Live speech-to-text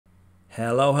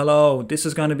Hello, hello. This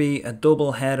is going to be a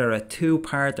double header, a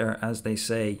two-parter as they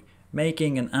say.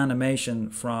 Making an animation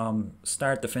from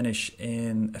start to finish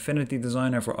in Affinity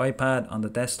Designer for iPad on the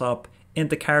desktop,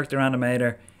 into Character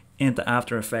Animator, into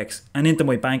After Effects, and into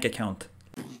my bank account.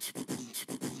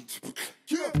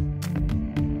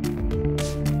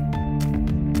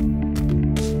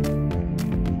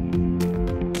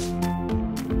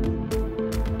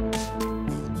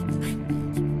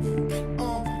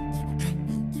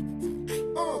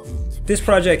 This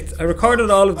project, I recorded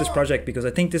all of this project because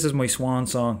I think this is my swan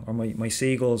song, or my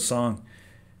seagull's song,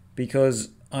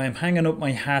 because I'm hanging up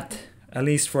my hat, at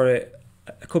least for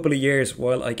a couple of years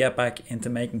while I get back into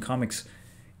making comics.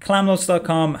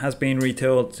 Clamnotes.com has been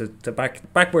retooled to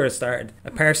back where it started,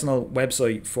 a personal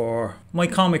website for my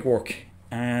comic work,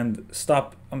 and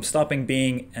I'm stopping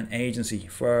being an agency.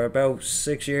 For about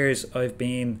 6 years I've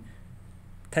been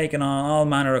taking on all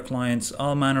manner of clients,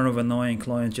 all manner of annoying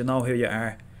clients. You know who you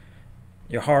are.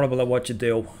 You're horrible at what you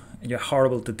do. You're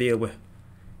horrible to deal with.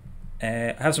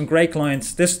 I have some great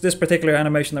clients. This particular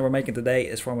animation that we're making today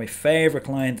is for my favorite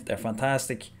client. They're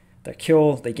fantastic. They're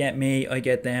cool. They get me. I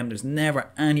get them. There's never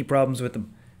any problems with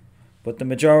them. But the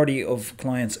majority of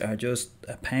clients are just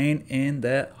a pain in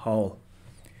the hole.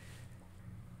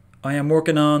 I am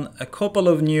working on a couple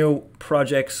of new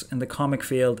projects in the comic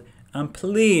field. And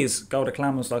please go to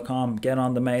clamnotes.com, get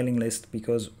on the mailing list,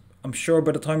 because I'm sure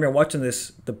by the time you're watching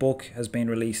this, the book has been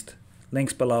released.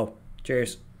 Links below.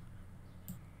 Cheers.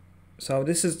 So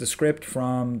this is the script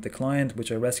from the client,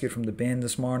 which I rescued from the bin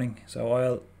this morning. So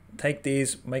I'll take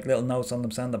these, make little notes on them,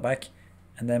 send them back,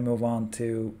 and then move on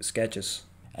to sketches.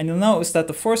 And you'll notice that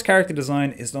the first character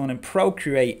design is done in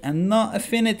Procreate and not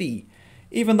Affinity.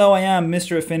 Even though I am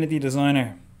Mr. Affinity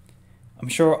Designer. I'm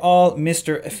sure all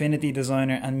Mr. Affinity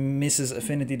Designer and Mrs.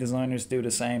 Affinity Designers do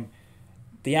the same.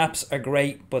 The apps are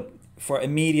great, but for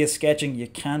immediate sketching, you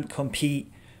can't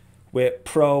compete with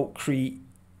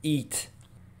Procreate.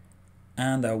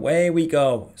 And away we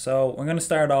go. So I'm going to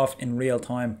start off in real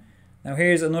time. Now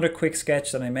here's another quick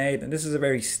sketch that I made, and this is a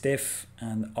very stiff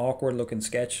and awkward looking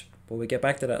sketch, but we'll get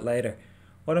back to that later.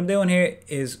 What I'm doing here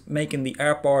is making the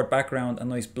artboard background a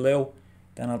nice blue.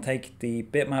 Then I'll take the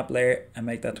bitmap layer and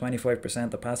make that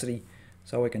 25% opacity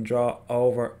so I can draw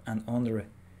over and under it.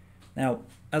 Now,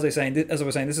 as I was saying,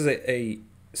 this is a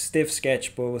stiff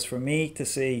sketch, but it was for me to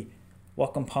see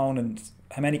what components,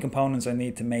 how many components I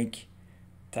need to make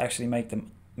to actually make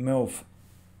them move.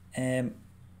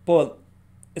 But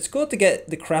it's good to get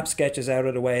the crap sketches out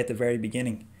of the way at the very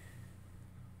beginning,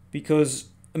 because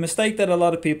a mistake that a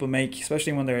lot of people make,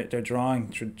 especially when they're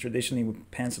drawing traditionally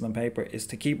with pencil and paper, is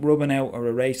to keep rubbing out or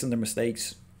erasing their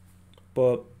mistakes.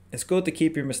 But it's good to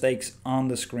keep your mistakes on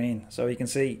the screen so you can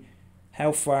see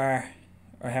how far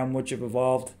or how much you've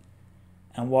evolved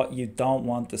and what you don't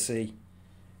want to see.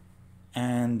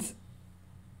 And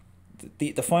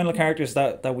the final characters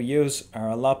that we use are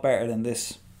a lot better than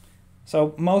this.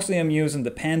 So mostly I'm using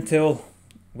the pen tool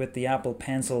with the Apple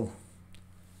Pencil,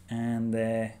 and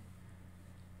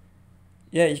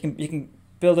yeah, you can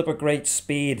build up a great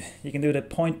speed. You can do the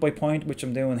point by point, which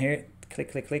I'm doing here,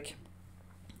 click click click,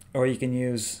 or you can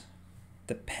use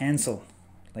the pencil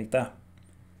like that.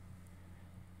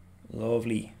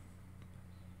 Lovely.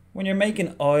 When you're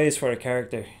making eyes for a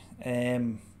character,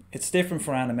 it's different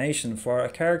for animation. For a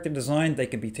character design, they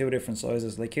can be two different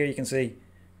sizes. Like here you can see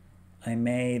I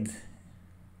made,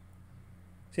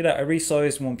 see that I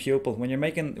resized one pupil. When you're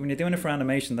doing it for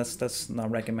animation, that's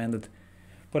not recommended.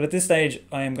 But at this stage,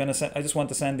 I just want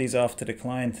to send these off to the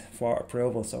client for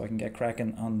approval so I can get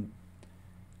cracking on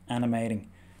animating.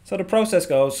 So the process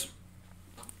goes,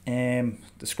 the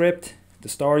script, the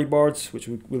storyboards, which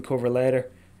we'll cover later.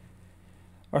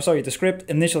 Or sorry, the script,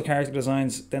 initial character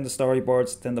designs, then the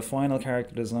storyboards, then the final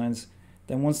character designs.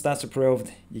 Then once that's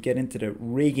approved, you get into the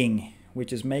rigging,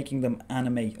 which is making them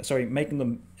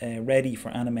ready for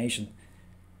animation.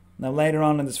 Now later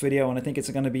on in this video, and I think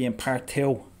it's going to be in part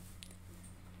 2,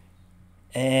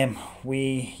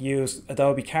 we use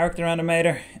Adobe Character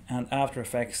Animator and After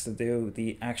Effects to do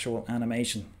the actual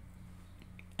animation.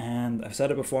 And I've said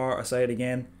it before, I'll say it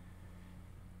again.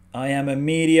 I am a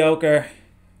mediocre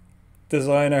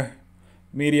designer,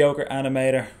 mediocre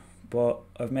animator, but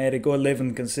I've made a good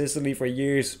living consistently for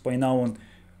years by knowing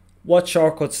what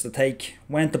shortcuts to take,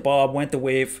 when to bob, when to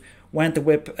weave, when to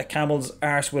whip a camel's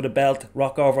arse with a belt,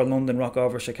 rock over London, rock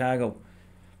over Chicago.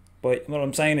 But what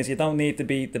I'm saying is you don't need to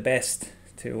be the best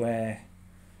to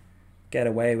get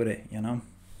away with it, you know.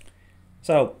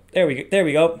 So there we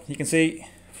go. You can see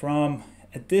from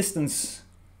a distance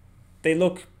they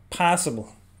look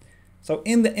passable. So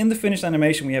in the finished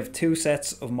animation, we have two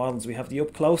sets of models. We have the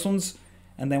up close ones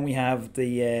and then we have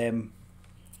the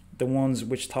ones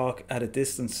which talk at a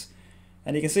distance.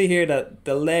 And you can see here that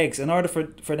the legs, in order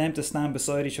for them to stand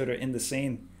beside each other in the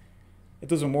scene, it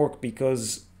doesn't work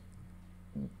because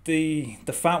the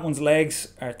fat one's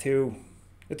legs are too,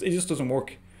 it just doesn't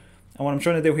work. And what I'm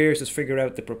trying to do here is just figure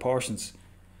out the proportions.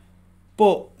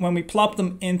 But when we plop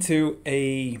them into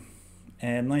a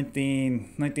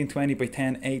 1920 by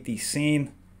 1080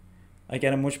 scene, I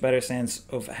get a much better sense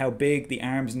of how big the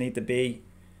arms need to be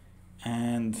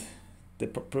and the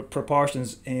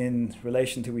proportions in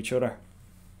relation to each other.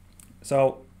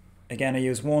 So again, I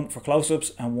use one for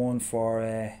close-ups and one for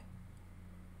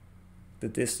the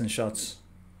distance shots.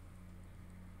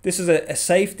 This is a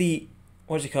safety,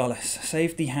 what do you call it?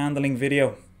 Safety handling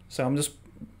video. So I'm just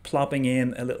plopping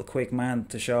in a little quick man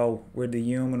to show where the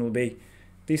human will be.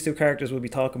 These two characters will be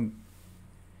talking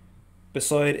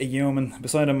beside a human,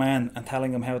 beside a man, and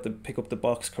telling him how to pick up the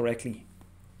box correctly.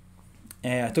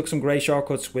 I took some great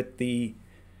shortcuts with the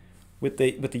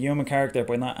human character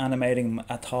by not animating him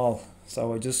at all.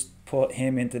 So I just put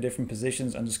him into different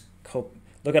positions and just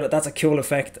look at it. That's a cool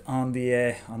effect on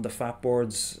the fat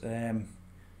board's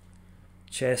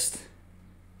chest.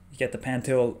 You get the pen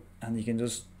tool and you can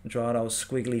just draw those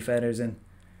squiggly feathers in.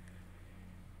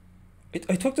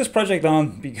 I took this project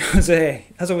on because,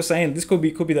 as I was saying, this could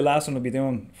be the last one I'll be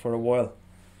doing for a while.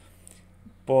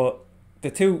 But the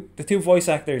two voice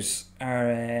actors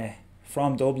are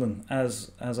from Dublin,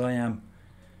 as I am,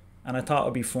 and I thought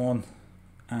it'd be fun.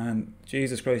 And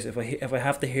Jesus Christ, if I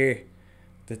have to hear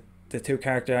the two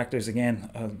character actors again,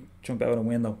 I'll jump out a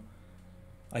window.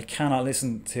 I cannot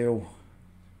listen to.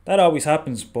 That always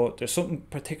happens, but there's something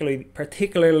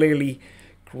particularly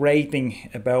grating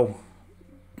about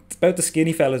the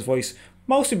skinny fella's voice,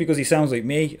 mostly because he sounds like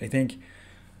me, I think,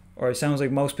 or he sounds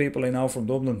like most people I know from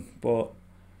Dublin. But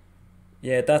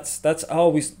yeah, that's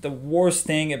always the worst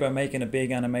thing about making a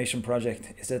big animation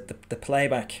project, is that the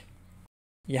playback.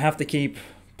 You have to keep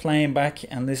playing back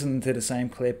and listening to the same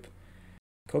clip.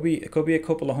 It could be a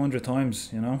couple of 100 times,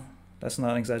 you know. That's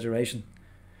not an exaggeration.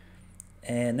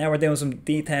 And now we're doing some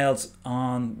details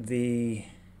on the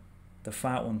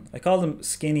fat one. I call them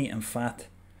skinny and fat.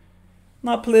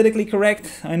 Not politically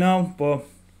correct, I know, but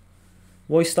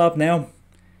why stop now?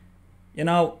 You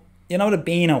know the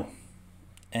Beano,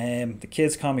 the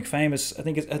kids comic, famous. I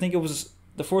think it was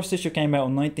the first issue came out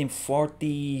in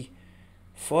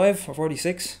 1945 or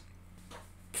 46.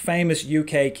 Famous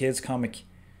UK kids comic,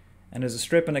 and there's a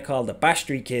strip in it called the Bash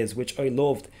Street Kids, which I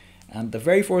loved. And the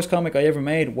very first comic I ever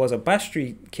made was a Bash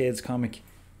Street Kids comic.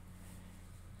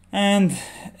 And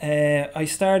I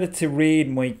started to read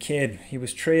my kid. He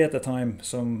was 3 at the time,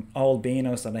 some old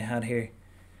Beanos that I had here.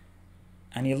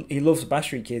 And he loves Bash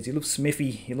Street Kids. He loves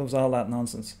Smithy. He loves all that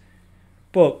nonsense.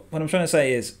 But what I'm trying to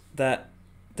say is that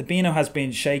the Beano has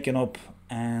been shaken up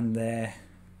and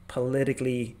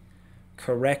politically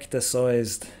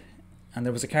correcticized. And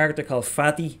there was a character called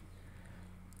Fatty,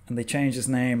 and they changed his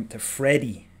name to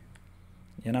Freddy.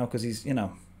 You know, because he's, you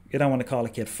know, you don't want to call a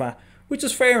kid fat, which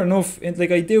is fair enough.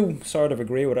 Like, I do sort of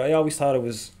agree with it. I always thought it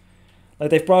was, like,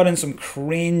 they've brought in some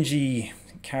cringy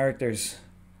characters.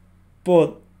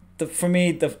 But for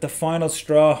me, the final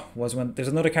straw was when there's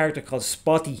another character called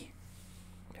Spotty,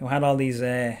 who had all these,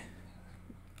 I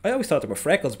always thought they were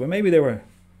freckles, but maybe they were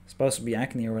supposed to be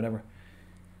acne or whatever.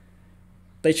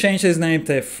 They changed his name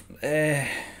to, I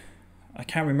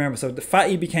can't remember. So the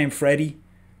Fatty became Freddy.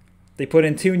 They put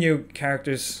in 2 new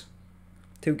characters,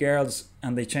 2 girls,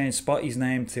 and they changed Spotty's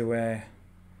name to, I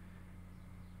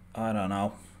don't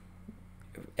know,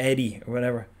 Eddie or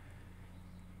whatever.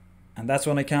 And that's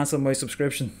when I cancelled my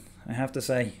subscription, I have to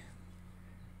say.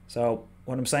 So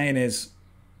what I'm saying is,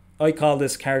 I call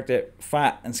this character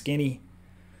fat and skinny.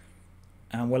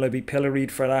 And will I be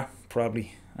pilloried for that?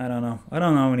 Probably. I don't know. I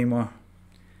don't know anymore.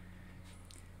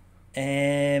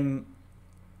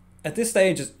 At this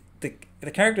stage, the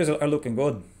characters are looking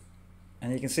good,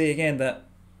 and you can see again that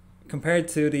compared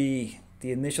to the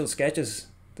initial sketches,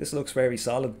 this looks very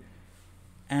solid.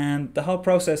 And the whole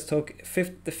process took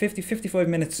 55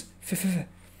 minutes.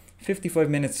 55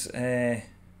 minutes.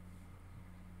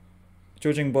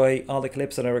 Judging by all the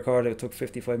clips that I recorded, it took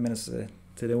 55 minutes to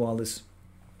do all this,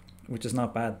 which is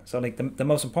not bad. So like the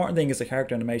most important thing is the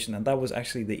character animation, and that was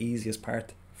actually the easiest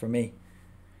part for me.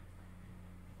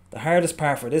 The hardest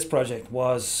part for this project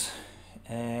was,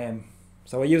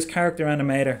 so I used Character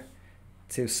Animator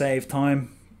to save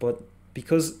time, but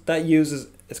because that uses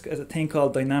a thing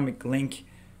called Dynamic Link,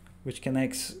 which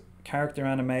connects Character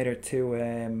Animator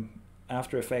to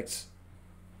After Effects,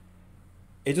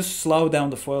 it just slowed down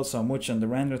the file so much, and the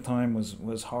render time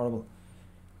was horrible.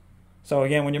 So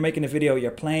again, when you're making a video,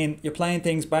 you're playing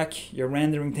things back, you're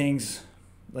rendering things.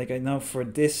 Like I know for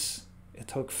this, it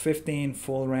took 15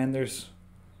 full renders.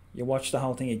 You watch the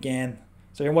whole thing again.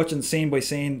 So you're watching scene by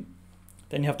scene,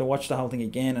 then you have to watch the whole thing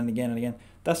again and again and again.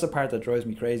 That's the part that drives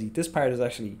me crazy. This part is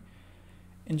actually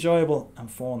enjoyable and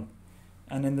fun.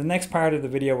 And in the next part of the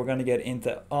video, we're going to get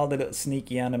into all the little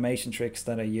sneaky animation tricks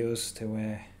that I use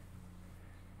to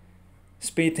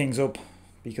speed things up.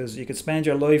 Because you could spend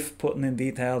your life putting in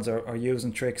details or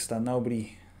using tricks that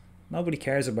nobody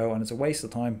cares about, and it's a waste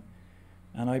of time.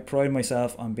 And I pride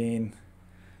myself on being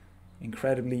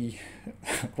incredibly,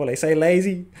 well, I say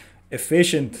lazy,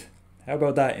 efficient. How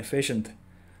about that? Efficient.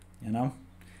 You know,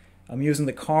 I'm using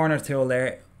the corner tool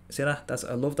there. See that?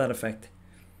 I love that effect.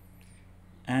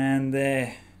 And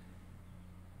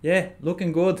yeah,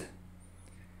 looking good.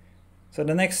 So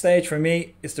the next stage for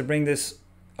me is to bring this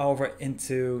over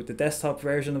into the desktop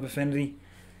version of Affinity,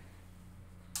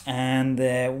 and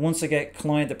once I get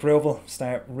client approval,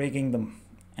 start rigging them.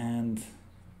 And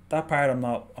that part I'm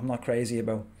not crazy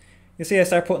about. You see, I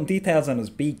start putting details on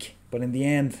his beak, but in the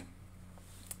end,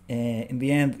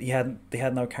 they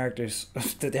had no characters.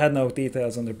 They had no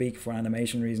details on their beak for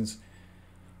animation reasons.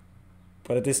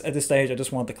 But at this stage, I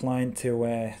just want the client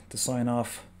to sign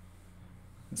off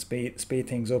and speed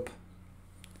things up.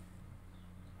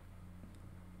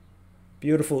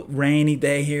 Beautiful rainy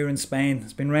day here in Spain.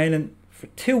 It's been raining for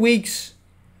 2 weeks,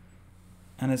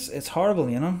 and it's horrible,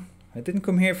 you know. I didn't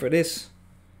come here for this.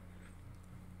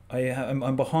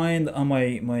 I'm behind on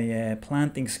my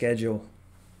planting schedule.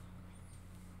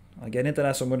 I'll get into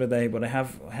that some other day, but I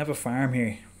have a farm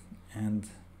here, and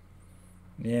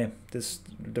yeah,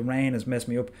 the rain has messed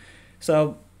me up.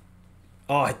 So,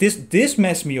 this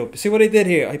messed me up. See what I did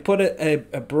here? I put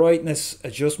a brightness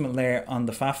adjustment layer on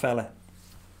the fat fella.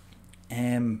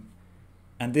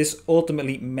 And this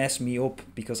ultimately messed me up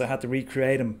because I had to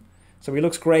recreate him. So he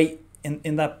looks great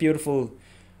in that beautiful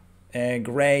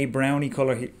grey browny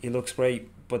colour. He looks great,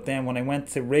 but then when I went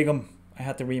to rig him, I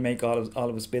had to remake all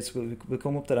of his bits. We'll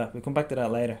come up to that. We'll come back to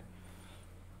that later.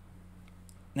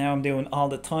 Now I'm doing all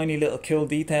the tiny little cool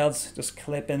details, just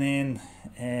clipping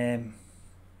in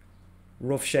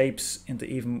rough shapes into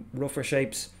even rougher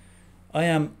shapes. I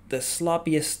am the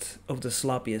sloppiest of the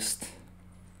sloppiest.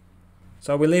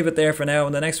 So we'll leave it there for now.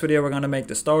 In the next video, we're going to make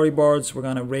the storyboards. We're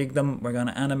going to rig them. We're going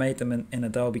to animate them in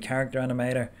Adobe Character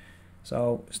Animator.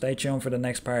 So stay tuned for the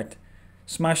next part.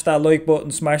 Smash that like button,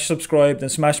 smash subscribe,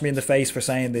 and smash me in the face for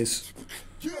saying this.